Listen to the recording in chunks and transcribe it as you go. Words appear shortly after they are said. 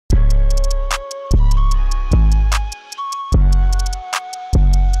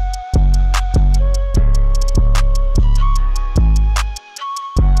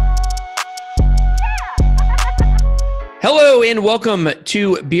and welcome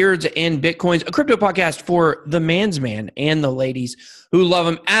to Beards and Bitcoins, a crypto podcast for the man's man and the ladies who love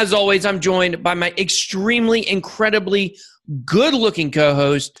him. As always, I'm joined by my extremely, incredibly good-looking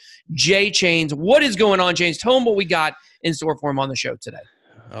co-host, Jay Chains. What is going on, Chains? Tell him what we got in store for him on the show today.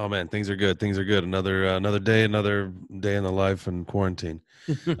 Oh man, things are good. Things are good. Another day in the life in quarantine.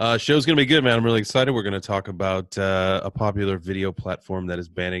 Show's gonna be good, man. I'm really excited. We're gonna talk about a popular video platform that is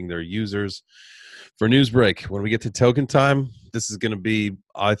banning their users for news break. When we get to token time, this is gonna be,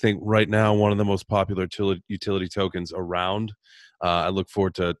 I think, right now one of the most popular utility tokens around. I look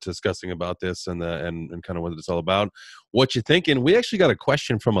forward to discussing about this and kind of what it's all about. What you thinking? We actually got a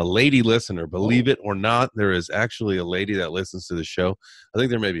question from a lady listener. Believe it or not, there is actually a lady that listens to the show. I think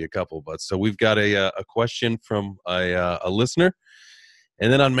there may be a couple, but so we've got a question from a listener.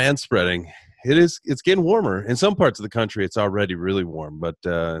 And then on manspreading, it's getting warmer. In some parts of the country, it's already really warm, but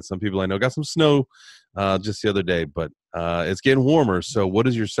some people I know got some snow just the other day, but it's getting warmer. So what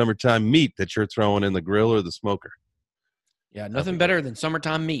is your summertime meat that you're throwing in the grill or the smoker? Yeah, nothing better than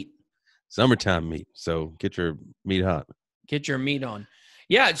summertime meat. Summertime meat. So get your meat hot. Get your meat on.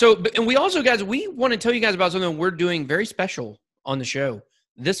 Yeah. So, and we also, guys, we want to tell you guys about something we're doing very special on the show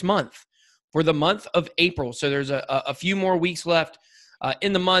this month for the month of April. So there's a few more weeks left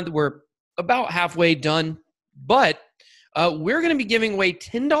in the month. We're about halfway done, but we're going to be giving away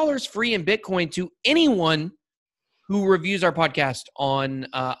 $10 free in Bitcoin to anyone who reviews our podcast on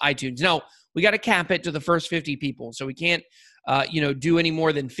iTunes. Now, we got to cap it to the first 50 people. So we can't, do any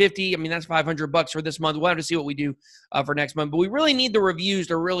more than 50. I mean, that's $500 for this month. We'll have to see what we do for next month. But we really need the reviews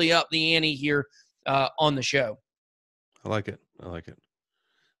to really up the ante here on the show. I like it. It'll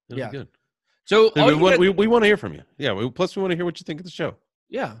be good. So we want to hear from you. Yeah. Plus, we want to hear what you think of the show.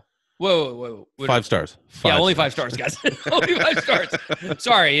 Yeah. Whoa. 5 stars. Only 5 stars, guys. Only 5 stars.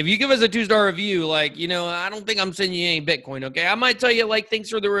 Sorry. If you give us a 2-star review, I don't think I'm sending you any Bitcoin, okay? I might tell you, thanks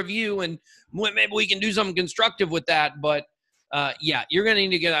for the review, and maybe we can do something constructive with that. But, you're going to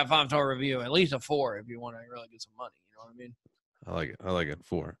need to get that 5-star review, at least a 4 if you want to really get some money. You know what I mean? I like it.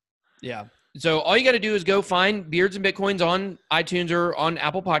 4. Yeah. So all you got to do is go find Beards and Bitcoins on iTunes or on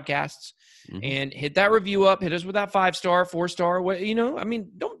Apple Podcasts. And hit that review up. Hit us with that 5-star, 4-star.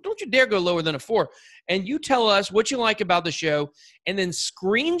 Don't you dare go lower than a 4. And you tell us what you like about the show, and then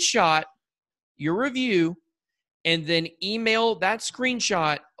screenshot your review, and then email that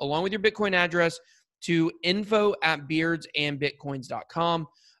screenshot along with your Bitcoin address to info@beardsandbitcoins.com.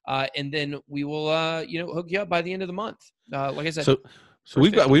 And then we will, hook you up by the end of the month. Like I said. So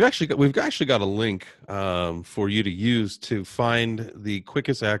we've actually got a link for you to use to find the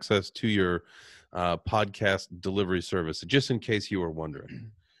quickest access to your podcast delivery service, just in case you were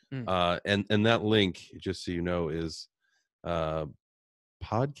wondering. And that link, just so you know, is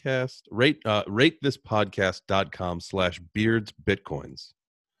ratethispodcast.com/beardsbitcoins,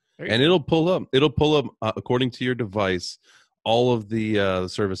 and it'll pull up according to your device all of the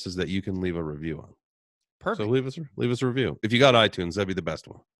services that you can leave a review on. Perfect. So leave us a review. If you got iTunes, that'd be the best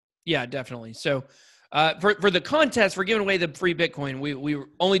one. Yeah, definitely. So for the contest, for giving away the free Bitcoin, we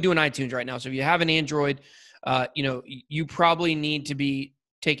only doing iTunes right now. So if you have an Android, you probably need to be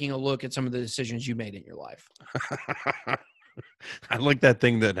taking a look at some of the decisions you made in your life. I like that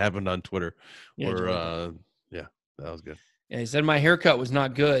thing that happened on Twitter. Yeah, that was good. Yeah, he said my haircut was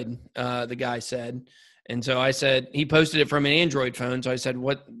not good, the guy said. And so I said, he posted it from an Android phone. So I said,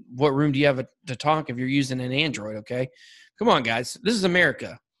 what room do you have to talk if you're using an Android? Okay. Come on, guys. This is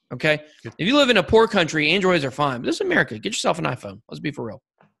America. Okay. Good. If you live in a poor country, Androids are fine. But this is America. Get yourself an iPhone. Let's be for real.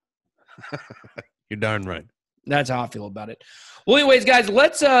 You're darn right. That's how I feel about it. Well, anyways, guys,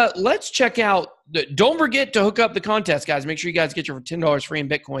 let's check out. Don't forget to hook up the contest, guys. Make sure you guys get your $10 free in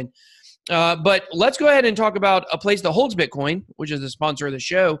Bitcoin. But let's go ahead and talk about a place that holds Bitcoin, which is the sponsor of the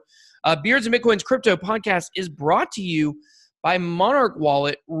show. Beards and Bitcoin's crypto podcast is brought to you by Monarch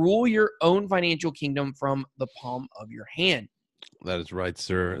Wallet. Rule your own financial kingdom from the palm of your hand. That is right,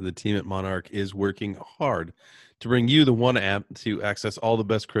 sir. The team at Monarch is working hard to bring you the one app to access all the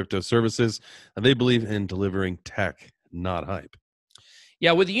best crypto services, and they believe in delivering tech, not hype.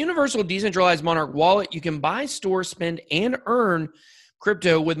 Yeah, with the universal decentralized Monarch Wallet, you can buy, store, spend, and earn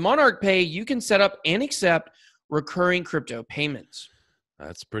crypto. With Monarch Pay, you can set up and accept recurring crypto payments.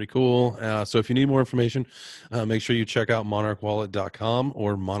 That's pretty cool. So if you need more information, make sure you check out monarchwallet.com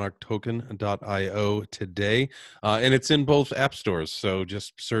or monarchtoken.io today. And it's in both app stores. So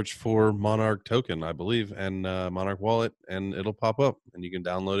just search for Monarch Token, I believe, and Monarch Wallet, and it'll pop up. And you can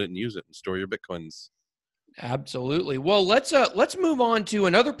download it and use it and store your Bitcoins. Absolutely. Well, let's move on to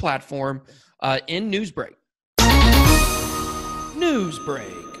another platform in Newsbreak.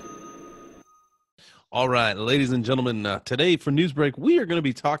 Newsbreak. All right, ladies and gentlemen, today for Newsbreak, we are going to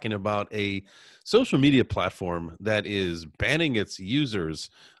be talking about a social media platform that is banning its users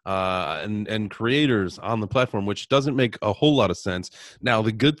and creators on the platform, which doesn't make a whole lot of sense. Now,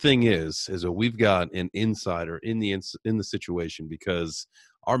 the good thing is that we've got an insider in the situation, because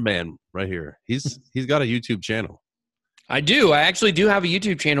our man right here, he's got a YouTube channel. I do. I actually do have a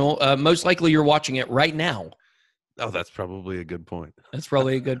YouTube channel. Most likely you're watching it right now. Oh, that's probably a good point. That's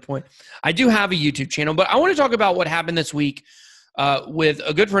probably a good point. I do have a YouTube channel, but I want to talk about what happened this week with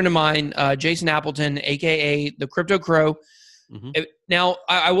a good friend of mine, Jason Appleton, a.k.a. the Crypto Crow. Mm-hmm. Now,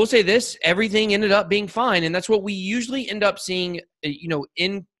 I will say this, everything ended up being fine, and that's what we usually end up seeing,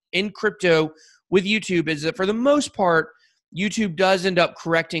 in crypto with YouTube, is that for the most part, YouTube does end up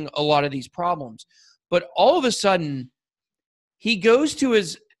correcting a lot of these problems. But all of a sudden, he goes to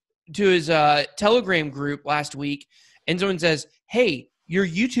his Telegram group last week, and someone says, hey, your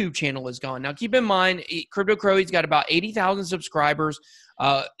YouTube channel is gone. Now, keep in mind, Crypto Crow, he's got about 80,000 subscribers.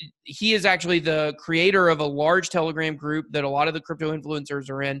 He is actually the creator of a large Telegram group that a lot of the crypto influencers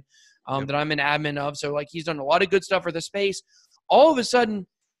are in, that I'm an admin of. So, he's done a lot of good stuff for the space. All of a sudden,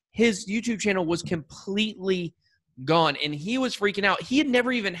 his YouTube channel was completely gone, and he was freaking out. He had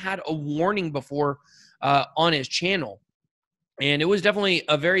never even had a warning before on his channel. And it was definitely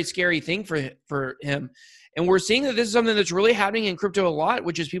a very scary thing for him. And we're seeing that this is something that's really happening in crypto a lot,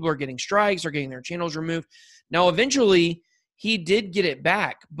 which is people are getting strikes or getting their channels removed. Now, eventually, he did get it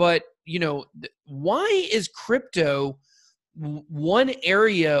back. But, why is crypto one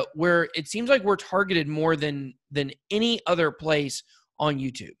area where it seems like we're targeted more than any other place on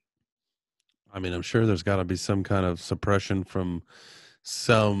YouTube? I mean, I'm sure there's got to be some kind of suppression from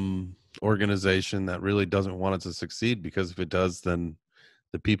some organization that really doesn't want it to succeed, because if it does, then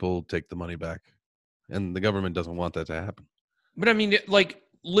the people take the money back, and the government doesn't want that to happen. But I mean,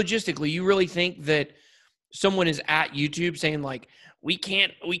 logistically, you really think that someone is at YouTube saying we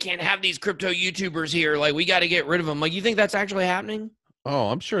can't have these crypto YouTubers here, we got to get rid of them? You think that's actually happening? Oh,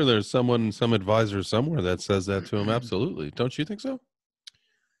 I'm sure there's some advisor somewhere that says that to him. Absolutely. Don't you think so?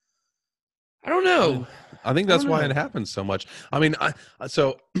 I don't know. I think that's why it happens so much. I mean,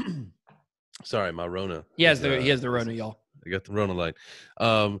 sorry, my Rona. He has the Rona, y'all. I got the Rona light.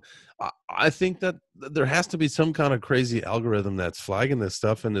 I think that there has to be some kind of crazy algorithm that's flagging this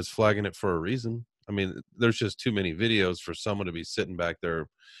stuff, and is flagging it for a reason. I mean, there's just too many videos for someone to be sitting back there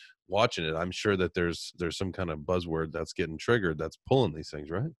watching it. I'm sure that there's some kind of buzzword that's getting triggered that's pulling these things,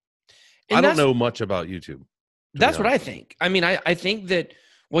 right? And I don't know much about YouTube. That's what I think. I mean, I think that,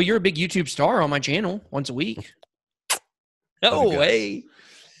 well, you're a big YouTube star on my channel once a week. No way.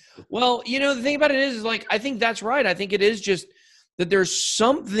 Well, the thing about it is I think that's right. I think it is just that there's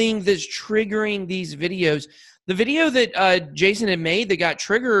something that's triggering these videos. The video that Jason had made that got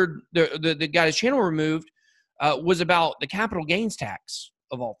triggered, that got his channel removed, was about the capital gains tax,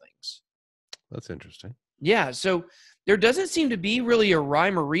 of all things. That's interesting. Yeah, so there doesn't seem to be really a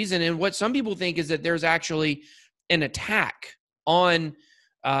rhyme or reason. And what some people think is that there's actually an attack on,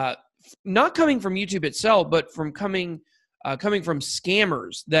 not coming from YouTube itself, but from coming from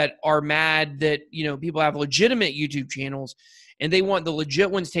scammers that are mad that, people have legitimate YouTube channels and they want the legit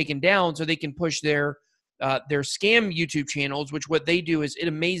ones taken down so they can push their scam YouTube channels, which what they do is, it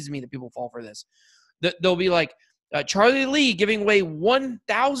amazes me that people fall for this. They'll be like, Charlie Lee giving away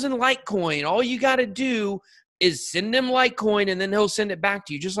 1,000 Litecoin. All you got to do is send him Litecoin, and then he'll send it back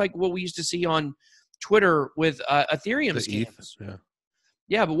to you, just like what we used to see on Twitter with Ethereum scams.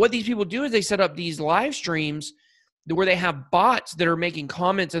 Yeah, but what these people do is they set up these live streams where they have bots that are making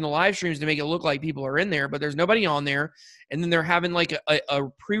comments in the live streams to make it look like people are in there, but there's nobody on there. And then they're having a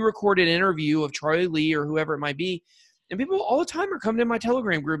pre-recorded interview of Charlie Lee or whoever it might be. And people all the time are coming to my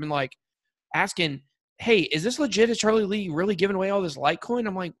Telegram group and asking, hey, is this legit? Is Charlie Lee really giving away all this Litecoin?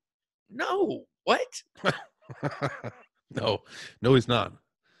 I'm like, no, what? No, he's not.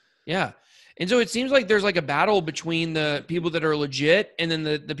 Yeah. And so it seems like there's a battle between the people that are legit and then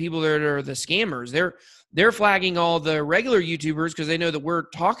the people that are the scammers. They're flagging all the regular YouTubers because they know that we're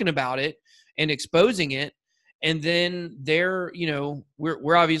talking about it and exposing it. And then they're,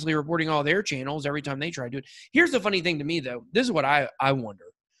 we're obviously reporting all their channels every time they try to do it. Here's the funny thing to me, though. This is what I wonder.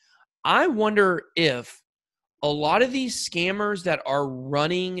 I wonder if a lot of these scammers that are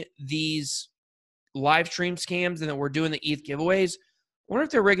running these live stream scams and that we're doing the ETH giveaways, I wonder if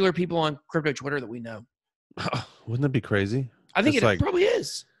they're regular people on crypto Twitter that we know. Wouldn't that be crazy? I think it probably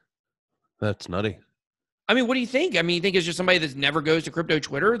is. That's nutty. I mean, what do you think? I mean, you think it's just somebody that never goes to crypto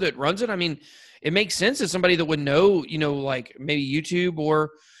Twitter that runs it? I mean, it makes sense as somebody that would know, maybe YouTube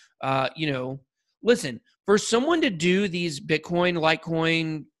or, listen, for someone to do these Bitcoin,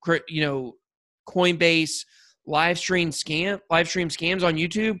 Litecoin, Coinbase live stream scams on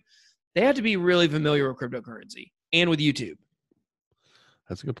YouTube, they have to be really familiar with cryptocurrency and with YouTube.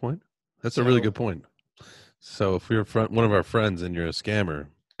 That's a good point. That's a really good point. So if you're one of our friends and you're a scammer,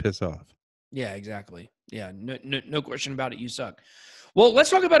 piss off. Yeah, exactly. Yeah, no question about it. You suck. Well, let's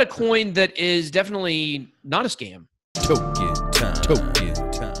talk about a coin that is definitely not a scam. Token time.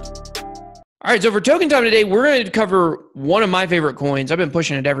 All right, so for token time today, we're going to cover one of my favorite coins. I've been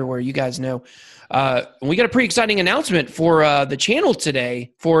pushing it everywhere, you guys know. We got a pretty exciting announcement for the channel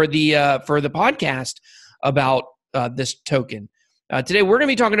today for the podcast about this token. Today, we're going to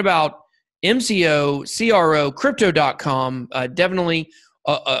be talking about MCO, CRO, crypto.com, definitely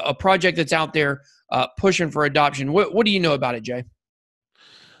a project that's out there pushing for adoption. What do you know about it, Jay?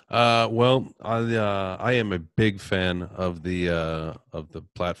 Well, I am a big fan of the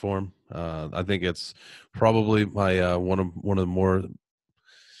platform. I think it's probably my one of the more,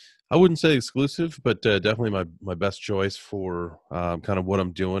 I wouldn't say exclusive, but definitely my best choice for kind of what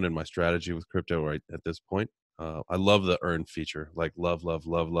I'm doing and my strategy with crypto right at this point. I love the earn feature, like love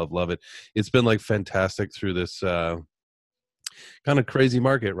it. It's been like fantastic through this kind of crazy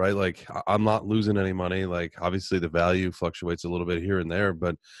market, right? Like I'm not losing any money. Like obviously the value fluctuates a little bit here and there,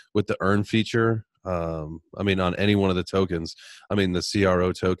 but with the earn feature, I mean, on any one of the tokens, I mean, the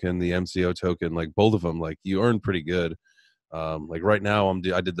CRO token, the MCO token, like both of them, like you earn pretty good. Like right now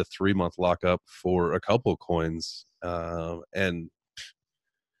I did the 3-month lockup for a couple coins, and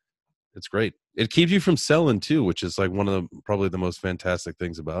it's great. It keeps you from selling too, which is like one of the, probably the most fantastic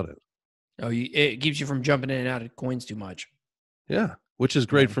things about it. Oh, it keeps you from jumping in and out of coins too much. Yeah, which is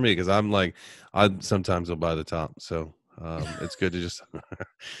great for me because I'm like, I sometimes will buy the top. So it's good to just,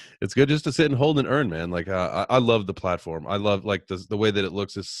 it's good just to sit and hold and earn, man. Like I love the platform. I love like the way that it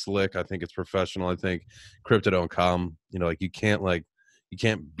looks is slick. I think it's professional. I think crypto.com, you know, like you can't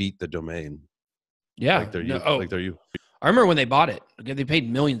beat the domain. Yeah. Like they're you. I remember when they bought it. They paid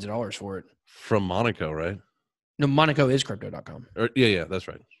millions of dollars for it. From Monaco, right? No, Monaco is crypto.com. Yeah, that's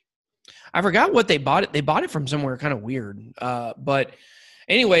right. I forgot what they bought it. They bought it from somewhere kind of weird. But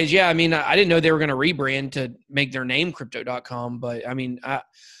anyways, yeah, I mean, I didn't know they were going to rebrand to make their name crypto.com. But I mean,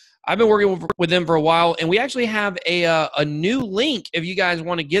 I've been working with them for a while, and we actually have a new link if you guys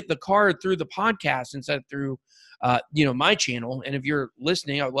want to get the card through the podcast instead of through, my channel. And if you're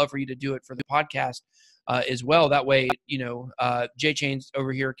listening, I'd love for you to do it for the podcast as well. That way, J Chains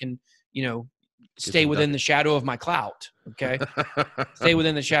over here can, stay within the shadow of my clout. Okay. Stay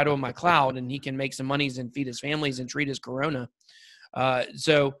within the shadow of my clout, and he can make some monies and feed his families and treat his Corona.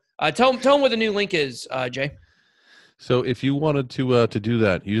 So tell him what the new link is, Jay. So if you wanted to do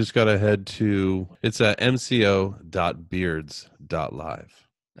that, you just got to head to, it's at mco.beards.live.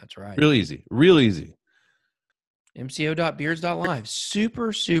 That's right. Real easy. mco.beards.live.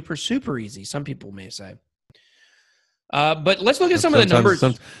 Super, super, super easy. Some people may say. But let's look at some of the numbers.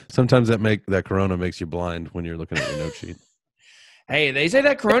 Sometimes that Corona makes you blind when you're looking at your note sheet. Hey, they say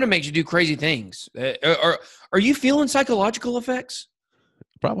that Corona makes you do crazy things. Are you feeling psychological effects?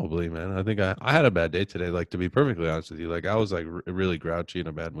 Probably, man. I think I had a bad day today. Like, to be perfectly honest with you, like I was like really grouchy in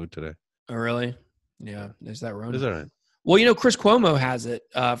a bad mood today. Oh, really? Yeah. Is that right? Is that right? Well, Chris Cuomo has it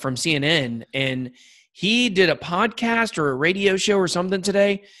from CNN, and he did a podcast or a radio show or something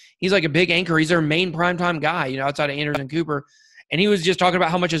today. He's like a big anchor. He's their main primetime guy, outside of Anderson Cooper. And he was just talking about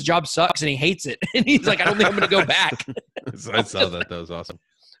how much his job sucks and he hates it. And he's like, I don't think I'm going to go back. I saw that. That was awesome.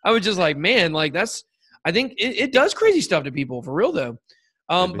 I was just like, man, like I think it does crazy stuff to people for real though.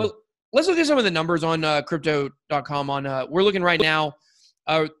 But let's look at some of the numbers on crypto.com. We're looking right now.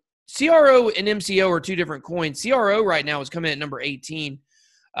 CRO and MCO are two different coins. CRO right now is coming in at number 18,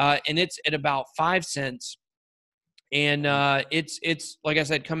 and it's at about 5 cents. And it's like I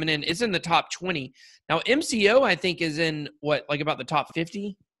said, coming in. It's in the top 20 now. MCO I think is in about the top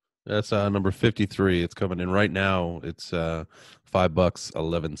 50. That's number 53. It's coming in right now. It's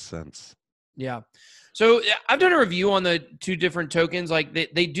 $5.11. Yeah. So I've done a review on the two different tokens. Like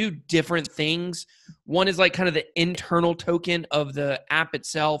they do different things. One is like kind of the internal token of the app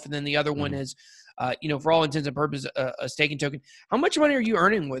itself, and then the other one is, for all intents and purposes, a staking token. How much money are you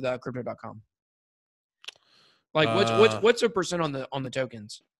earning with crypto.com? Like what's the percent on the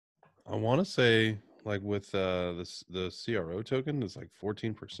tokens? I want to say like with the CRO token is like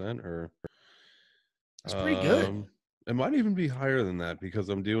 14% or. That's pretty good. It might even be higher than that because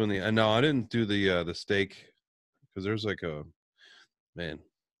I'm doing no, I didn't do the stake because there's like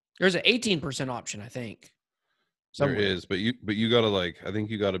there's an 18% option, I think. somewhere. There is, but you gotta like, I think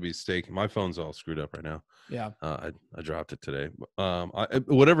you gotta be staking. My phone's all screwed up right now. Yeah. I dropped it today.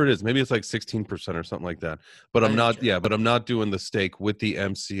 Whatever it is, maybe it's like 16% or something like that. But I'm not, yeah, but I'm not doing the stake with the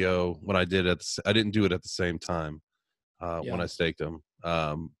MCO when I did it. I didn't do it at the same time when I staked them.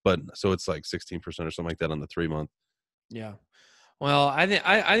 But so it's like 16% or something like that on the 3-month. Yeah. Well, I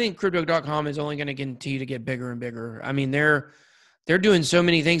think crypto.com is only going to continue to get bigger and bigger. I mean, they're doing so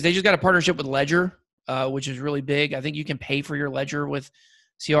many things. They just got a partnership with Ledger, which is really big. I think you can pay for your Ledger with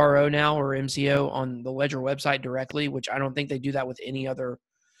CRO now or MCO on the Ledger website directly, which I don't think they do that with any other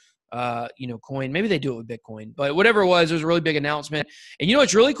coin. Maybe they do it with Bitcoin, but whatever it was a really big announcement. And you know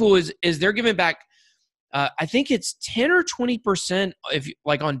what's really cool is they're giving back I think it's 10 or 20% if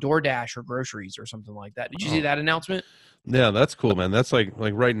like on DoorDash or groceries or something like that. Did you see that announcement? Yeah, that's cool, man. That's like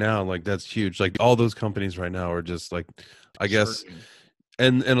right now, like that's huge. Like all those companies right now are just like, I guess,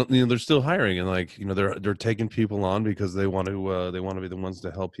 and they're still hiring, and like they're taking people on because they want to be the ones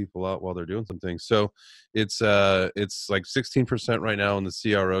to help people out while they're doing some things. So it's like 16% right now in the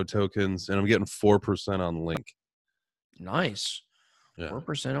CRO tokens, and I'm getting 4% on Link. Nice, yeah,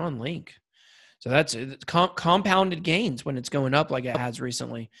 4% on Link. So that's compounded gains when it's going up like it has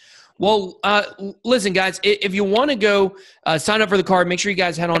recently. Well, listen, guys, if you want to go sign up for the card, make sure you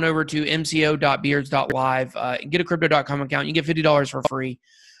guys head on over to mco.beards.live and get a crypto.com account. You get $50 for free.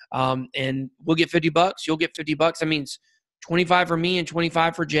 And we'll get $50. You'll get $50. That means 25 for me and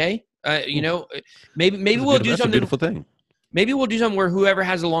 25 for Jay. Maybe we'll do something. That's a beautiful thing. Maybe we'll do something where whoever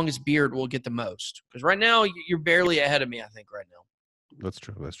has the longest beard will get the most. Because right now you're barely ahead of me, I think, right now. That's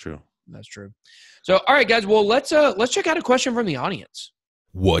true. That's true. That's true. So, all right, guys. Well, let's check out a question from the audience.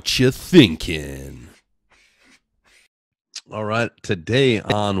 Whatcha Thinkin? All right. Today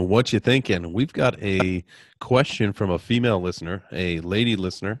on Whatcha Thinkin, we've got a question from a female listener, a lady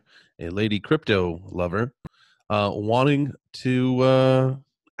listener, a lady crypto lover, wanting to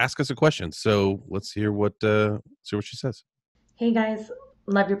ask us a question. So let's hear what she says. Hey guys,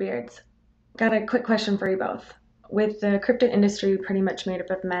 love your beards. Got a quick question for you both. With the crypto industry pretty much made up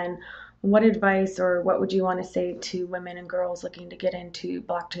of men, what advice or what would you want to say to women and girls looking to get into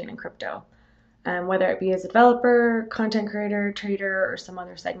blockchain and crypto? Whether it be as a developer, content creator, trader, or some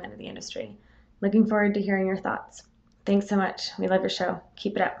other segment of the industry. Looking forward to hearing your thoughts. Thanks so much. We love your show.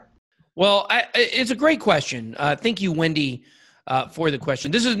 Keep it up. Well, it's a great question. Thank you, Wendy, for the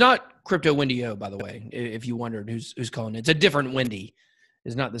question. This is not Crypto Wendy O, by the way, if you wondered who's calling it. It's a different Wendy.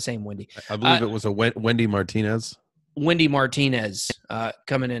 It's not the same Wendy. I believe it was a Wendy Martinez. Wendy Martinez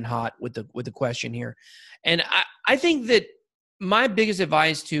coming in hot with the question here. And I think that my biggest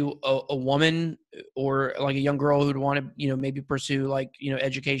advice to a woman or like a young girl who'd want to, maybe pursue like,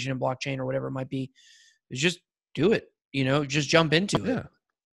 education in blockchain or whatever it might be, is just do it, just jump into it.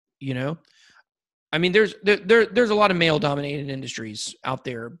 I mean, there's a lot of male dominated industries out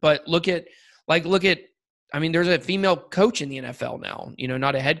there, but look at, I mean, there's a female coach in the NFL now,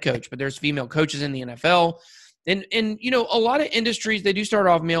 not a head coach, but there's female coaches in the NFL. And a lot of industries, they do start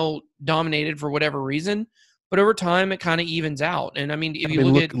off male dominated for whatever reason, but over time it kind of evens out. And I mean, if you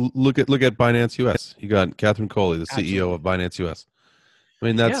look at Binance US, you got Catherine Coley, the CEO of Binance US. I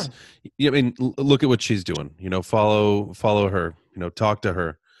mean, that's, I mean, look at what she's doing, follow her, talk to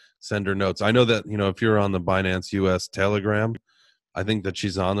her, send her notes. I know that, if you're on the Binance US Telegram, I think that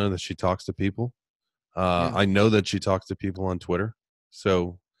she's on there, that she talks to people. I know that she talks to people on Twitter.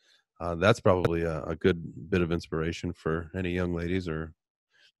 So that's probably a good bit of inspiration for any young ladies or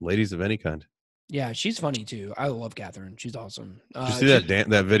ladies of any kind. Yeah, she's funny too. I love Catherine. She's awesome. Did you see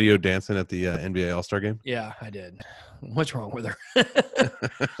that video dancing at the NBA All-Star game? Yeah, I did. What's wrong with her?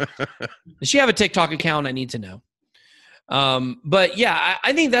 Does she have a TikTok account? I need to know. But yeah,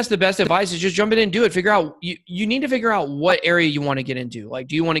 I think that's the best advice is just jump in and do it. Figure out, you need to figure out what area you want to get into. Like,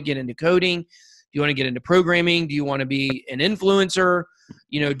 do you want to get into coding? Do you want to get into programming? Do you want to be an influencer?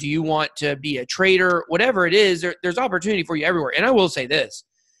 Do you want to be a trader? Whatever it is, there's opportunity for you everywhere. And I will say this,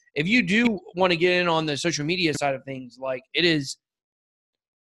 if you do want to get in on the social media side of things, like it is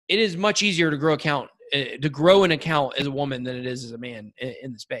much easier to grow an account as a woman than it is as a man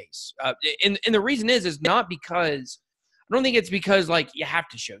in the space. And the reason is not because, I don't think it's because like you have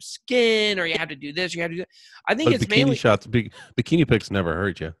to show skin or you have to do this, you have to do that. I think it's mainly shots. Bikini pics never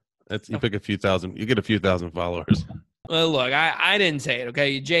hurt you. You pick a few thousand, you get a few thousand followers. Well, look, I didn't say it.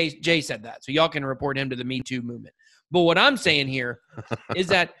 Okay, Jay said that, so y'all can report him to the Me Too movement. But what I'm saying here is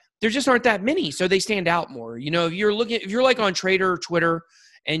that there just aren't that many, so they stand out more. If you're like on Trader, Twitter,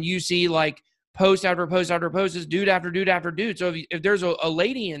 and you see like post after post after post, is dude after dude after dude. So if there's a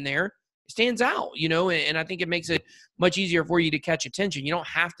lady in there, it stands out. And I think it makes it much easier for you to catch attention. You don't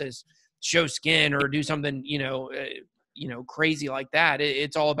have to show skin or do something, crazy like that.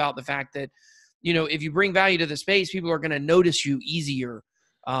 It's all about the fact that, if you bring value to the space, people are going to notice you easier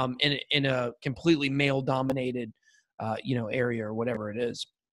in a completely male dominated, area or whatever it is.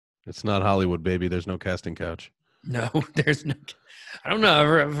 It's not Hollywood, baby. There's no casting couch. No, there's no. I don't know.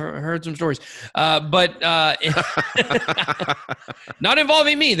 I've heard some stories, but not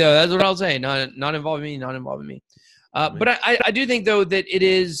involving me though. That's what I'll say. Not involving me. Not involving me. But I do think though that it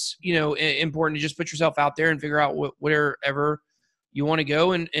is important to just put yourself out there and figure out wherever you want to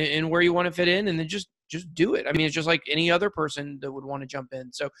go and where you want to fit in, and then just do it. I mean, it's just like any other person that would want to jump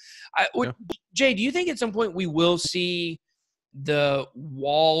in. So, Jay, do you think at some point we will see the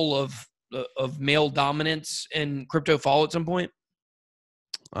wall of male dominance in crypto fall at some point?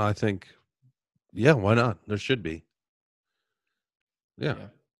 I think, yeah, why not? There should be. Yeah.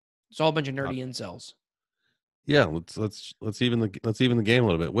 It's all a bunch of nerdy incels. Yeah, let's even the game a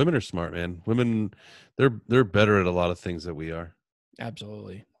little bit. Women are smart, man. Women, they're better at a lot of things that we are.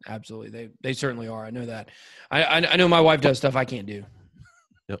 Absolutely. They certainly are. I know that. I know my wife does stuff I can't do.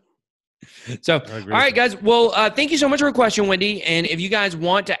 So, all right, guys. Well, thank you so much for a question, Wendy. And if you guys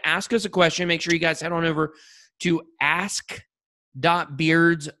want to ask us a question, make sure you guys head on over to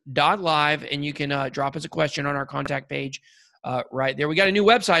ask.beards.live and you can drop us a question on our contact page right there. We got a new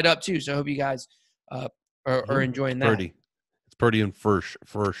website up too, so I hope you guys are enjoying that. Pretty. It's pretty and fresh.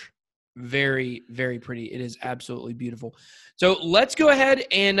 Very, very pretty. It is absolutely beautiful. So let's go ahead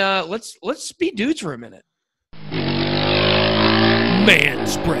and let's be dudes for a minute.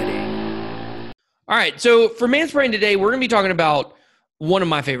 Manspreading. All right, so for manspreading today, we're going to be talking about one of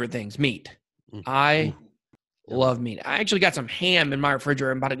my favorite things, meat. I love meat. I actually got some ham in my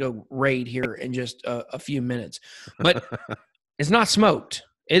refrigerator. I'm about to go raid here in just a few minutes. But it's not smoked.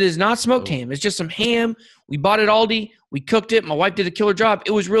 It is not smoked ham. It's just some ham. We bought it at Aldi. We cooked it. My wife did a killer job.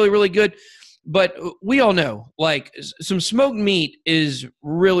 It was really, really good. But we all know, like, some smoked meat is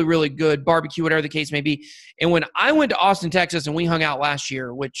really, really good, barbecue, whatever the case may be. And when I went to Austin, Texas, and we hung out last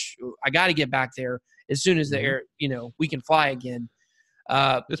year, which I got to get back there as soon as the air, we can fly again.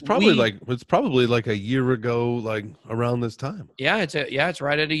 It's probably like a year ago, like around this time. Yeah, it's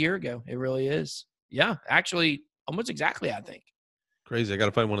right at a year ago. It really is. Yeah, actually, almost exactly, I think. Crazy. I got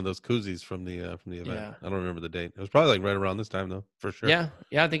to find one of those koozies from the event. Yeah. I don't remember the date. It was probably like right around this time, though, for sure. Yeah,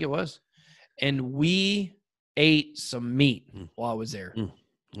 I think it was. And we ate some meat while I was there. It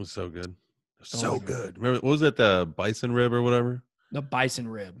was so good. So good. Remember, what was it, the bison rib or whatever? The bison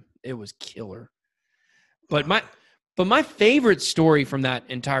rib. It was killer. But my favorite story from that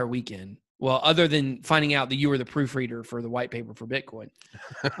entire weekend, well, other than finding out that you were the proofreader for the white paper for Bitcoin,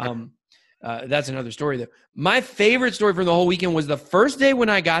 that's another story, though. My favorite story from the whole weekend was the first day when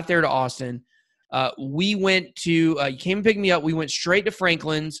I got there to Austin. We went to, you came and picked me up. We went straight to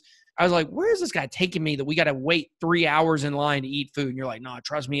Franklin's. I was like, where is this guy taking me that we got to wait 3 hours in line to eat food? And you're like, no,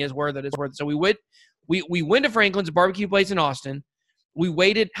 trust me, it's worth it. It's worth it. So we went to Franklin's, a barbecue place in Austin. We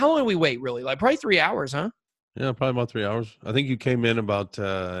waited. How long did we wait, really? Like probably 3 hours, huh? Yeah, probably about 3 hours. I think you came in about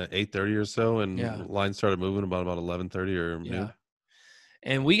 8:30 or so, and the line started moving about 11:30 or noon.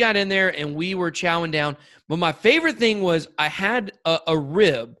 And we got in there, and we were chowing down. But my favorite thing was I had a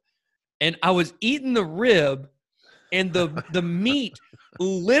rib, and I was eating the rib, and the meat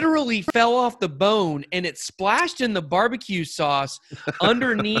literally fell off the bone, and it splashed in the barbecue sauce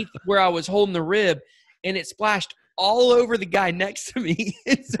underneath where I was holding the rib, and it splashed all over the guy next to me.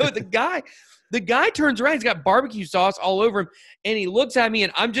 And so the guy turns around, he's got barbecue sauce all over him, and he looks at me,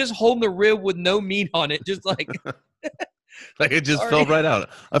 and I'm just holding the rib with no meat on it, just like like it just fell right out.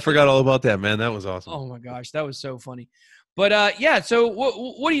 I forgot all about that, man. That was awesome. Oh my gosh, that was so funny. But so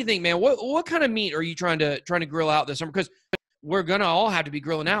what do you think, man? What kind of meat are you trying to grill out this summer? Because we're gonna all have to be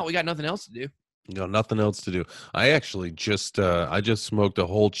grilling out. We got nothing else to do. Nothing else to do. I actually just smoked a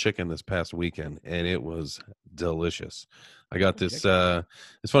whole chicken this past weekend, and it was delicious. I got this.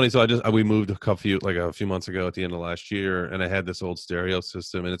 It's funny. So we moved a few months ago at the end of last year, and I had this old stereo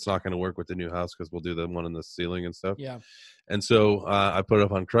system, and it's not going to work with the new house because we'll do the one in the ceiling and stuff. Yeah. And so I put it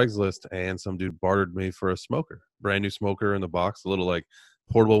up on Craigslist, and some dude bartered me for a smoker, brand new smoker in the box, a little like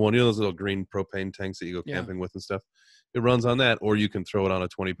portable one, those little green propane tanks that you go camping with and stuff. It runs on that, or you can throw it on a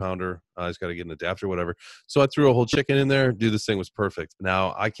 20-pounder. I just got to get an adapter, whatever. So I threw a whole chicken in there. Dude, this thing was perfect.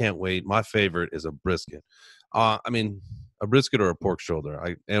 Now I can't wait. My favorite is a brisket. A brisket or a pork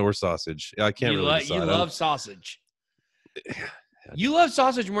shoulder, or sausage. I can't really decide. You love sausage. You love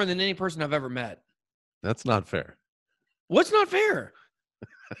sausage more than any person I've ever met. That's not fair. What's not fair?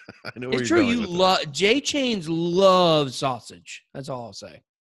 I know it's true. You love Jay Chains loves sausage. That's all I'll say.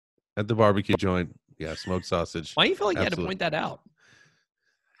 At the barbecue joint, yeah, smoked sausage. Why do you feel like you had to point that out?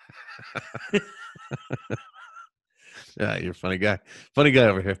 Yeah, you're a funny guy. Funny guy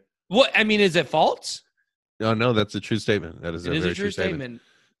over here. What I mean, is it false? Oh no, that's a true statement. That is It a is a very true true statement.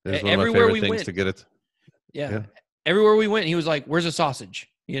 statement. It's one of my Everywhere favorite we things went, to get it. yeah. Yeah. Everywhere we went, he was like, "Where's a sausage?"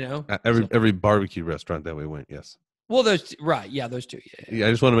 You know. So, Every barbecue restaurant that we went, yes. well, those right, yeah, those two, yeah. Yeah,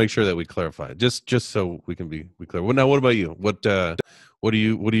 I just want to make sure that we clarify, just so we can be clear. Well, now, what about you? What do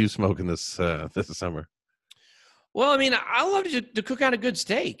you smoking this summer? Well, I mean, I love to cook out a good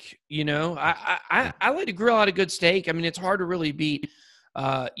steak. You know, I like to grill out a good steak. I mean, it's hard to really beat,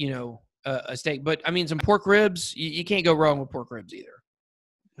 a steak. But I mean, some pork ribs. You can't go wrong with pork ribs either.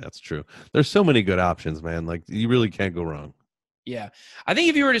 That's true. There's so many good options, man. Like you really can't go wrong. Yeah, I think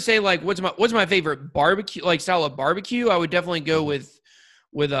if you were to say like, what's my favorite barbecue like style of barbecue, I would definitely go with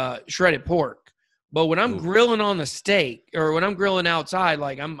shredded pork. But when I'm Ooh. grilling on the steak or when I'm grilling outside,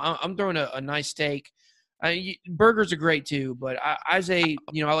 like I'm throwing a nice steak. Burgers are great too, but I say,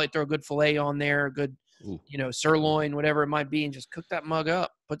 I like to throw a good filet on there, a good, Ooh. Sirloin, whatever it might be, and just cook that mug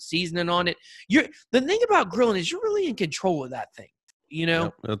up, put seasoning on it. The thing about grilling is you're really in control of that thing.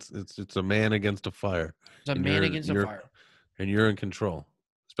 Yep, it's a man against a fire. It's a man against a fire. And you're in control,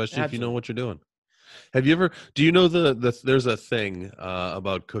 especially if you know Absolutely. what you're doing. Have you ever? Do you know there's a thing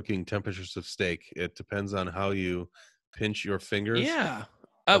about cooking temperatures of steak? It depends on how you pinch your fingers. Yeah.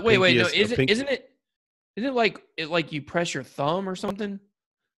 A Wait, pinky no, is- a pink- isn't it like you press your thumb or something?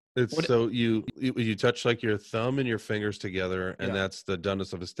 It's What? so you touch like your thumb and your fingers together, and Yeah. that's the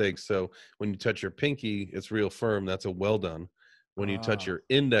doneness of a steak. So when you touch your pinky, it's real firm. That's a well done. When you touch your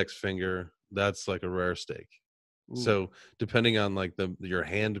index finger, that's like a rare steak. Ooh. So depending on like your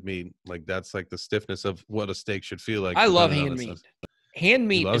hand meat, like that's like the stiffness of what a steak should feel like. I love depending on hand its meat. size. Hand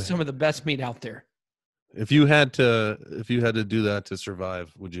meat love is it? some of the best meat out there. If you had to do that to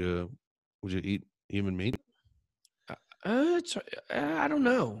survive, would you eat human meat? I don't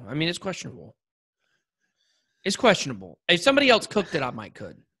know. I mean, it's questionable. It's questionable. If somebody else cooked it, I might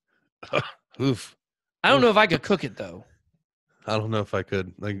could. Oof. I don't know if I could cook it though. I don't know if I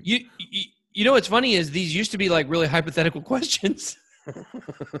could. Like you know what's funny is these used to be like really hypothetical questions,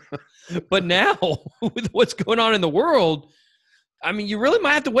 but now with what's going on in the world, I mean, you really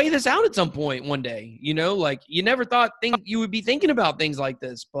might have to weigh this out at some point one day. Like you never thought you would be thinking about things like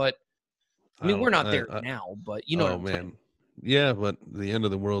this, but I mean, we're not there now. But you know what I'm saying. Yeah, but the end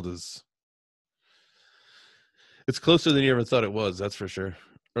of the world it's closer than you ever thought it was. That's for sure.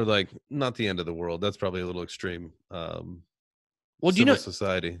 Or like not the end of the world. That's probably a little extreme. Well, do you know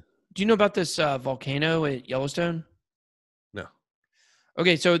society? Do you know about this volcano at Yellowstone? No.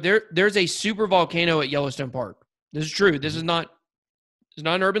 Okay, so there's a super volcano at Yellowstone Park. This is true. This is not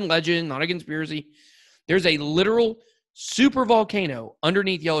an urban legend, not a conspiracy. There's a literal super volcano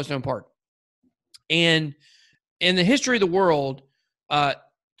underneath Yellowstone Park. And in the history of the world,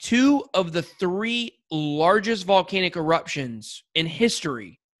 2 of the 3 largest volcanic eruptions in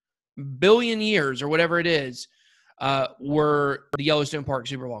history, billion years or whatever it is, were the Yellowstone Park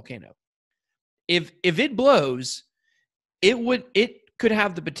supervolcano. If it blows, it could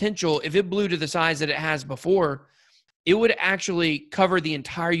have the potential, if it blew to the size that it has before, it would actually cover the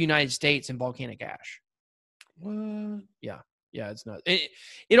entire United States in volcanic ash. What? Yeah, it's not.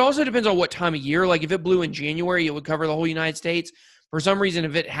 It also depends on what time of year. Like if it blew in January, it would cover the whole United States. For some reason,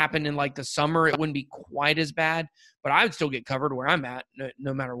 if it happened in like the summer, it wouldn't be quite as bad, but I would still get covered where I'm at,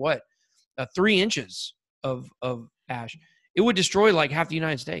 no matter what. 3 inches of ash, it would destroy like half the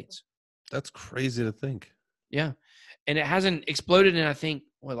United States. That's crazy to think. Yeah. And it hasn't exploded in, I think,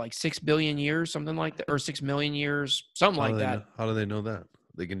 like 6 billion years, something like that, or 6 million years, something like that. How do they know that?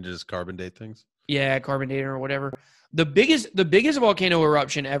 They can just carbon date things? Yeah, carbon dating or whatever. The biggest volcano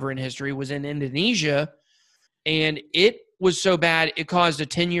eruption ever in history was in Indonesia, and it was so bad it caused a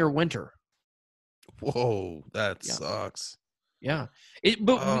 10-year winter. Whoa, that sucks. Yeah.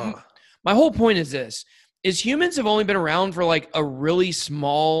 My whole point is this, is humans have only been around for like a really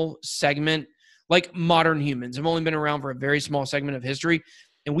small segment, like modern humans have only been around for a very small segment of history,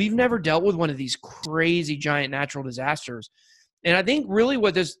 and we've never dealt with one of these crazy giant natural disasters. And I think really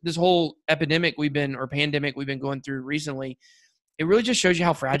what this whole pandemic we've been going through recently, it really just shows you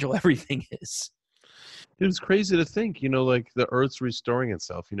how fragile everything is. It was crazy to think, like the Earth's restoring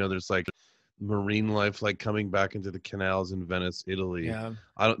itself. There's like marine life like coming back into the canals in Venice, Italy. Yeah.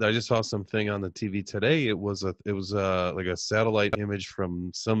 I just saw something on the TV today. It was like a satellite image from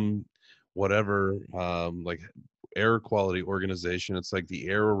some whatever like air quality organization. It's like the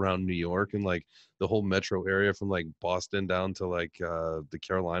air around New York and like the whole metro area from like Boston down to like the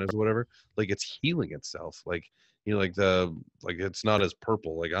Carolinas or whatever. Like it's healing itself. Like like it's not as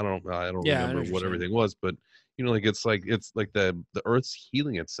purple. Like I don't remember what everything was, but You know, like it's like the Earth's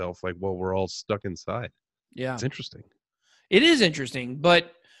healing itself, like while we're all stuck inside. Yeah. It's interesting. It is interesting,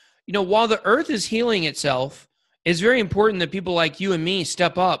 but you know, while the Earth is healing itself, it's very important that people like you and me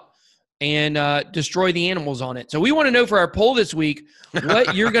step up and destroy the animals on it. So we want to know for our poll this week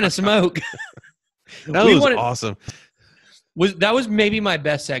what you're going to smoke. That was awesome. That was maybe my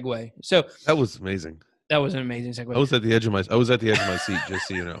best segue. So that was amazing. That was an amazing segue. I was at the edge of my seat, just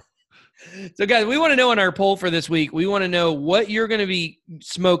so you know. So guys, we want to know on our poll for this week. We want to know what you're going to be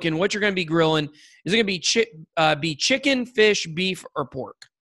smoking, what you're going to be grilling. Is it going to be chicken, fish, beef, or pork?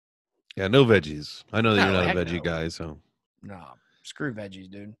 Yeah, no veggies. I know that you're not a veggie guy, so no, screw veggies,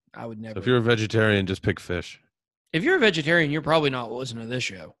 dude. I would never. So if you're a vegetarian, just pick fish. If you're a vegetarian, you're probably not listening to this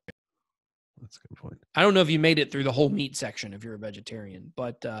show. That's a good point. I don't know if you made it through the whole meat section if you're a vegetarian,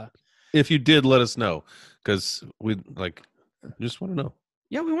 but if you did, let us know, because we just want to know.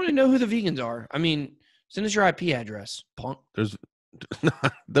 Yeah, we want to know who the vegans are. I mean, send us your IP address, punk.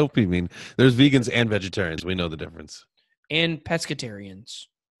 Don't be mean. There's vegans and vegetarians. We know the difference. And pescatarians.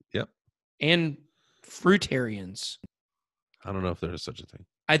 Yep. And fruitarians. I don't know if there is such a thing.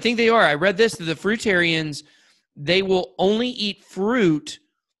 I think they are. I read this, that the fruitarians, they will only eat fruit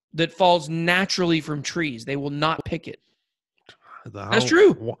that falls naturally from trees. They will not pick it. That's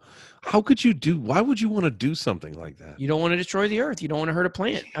true. How could you do? Why would you want to do something like that? You don't want to destroy the earth. You don't want to hurt a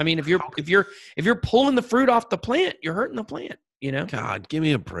plant. I mean, if you're pulling the fruit off the plant, you're hurting the plant. You know. God, give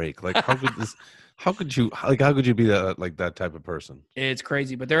me a break. Like, how could this? How could you be that type of person? It's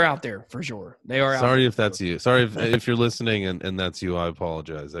crazy, but they're out there for sure. They are. Sorry if that's you. Sorry if you're listening and that's you. I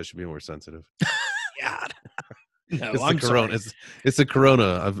apologize. I should be more sensitive. God. No, it's I'm the corona. sorry. It's the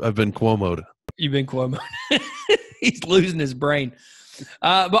corona. I've been Cuomo'd. You've been Cuomo. He's losing his brain.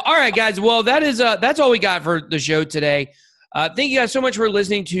 But all right, guys. Well, that's all we got for the show today. Thank you guys so much for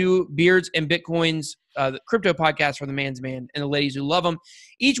listening to Beards and Bitcoins, the crypto podcast for the man's man and the ladies who love them.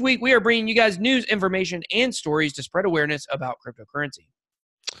 Each week, we are bringing you guys news, information, and stories to spread awareness about cryptocurrency.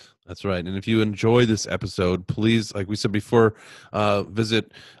 That's right. And if you enjoy this episode, please, like we said before,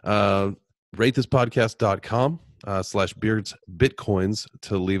 visit ratethispodcast.com. /beards bitcoins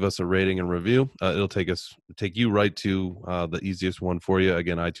to leave us a rating and review. It'll take you right to the easiest one for you.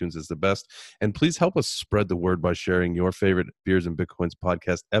 Again, iTunes is the best. And please help us spread the word by sharing your favorite Beards and Bitcoins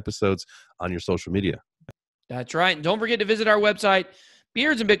podcast episodes on your social media. That's right. And don't forget to visit our website,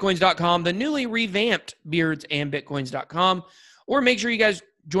 beardsandbitcoins.com, the newly revamped beardsandbitcoins.com, or make sure you guys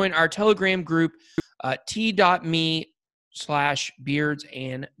join our Telegram group,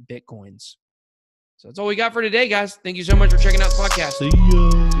 t.me/beardsandbitcoins. So that's all we got for today, guys. Thank you so much for checking out the podcast. See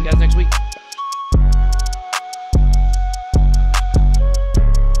you guys next week.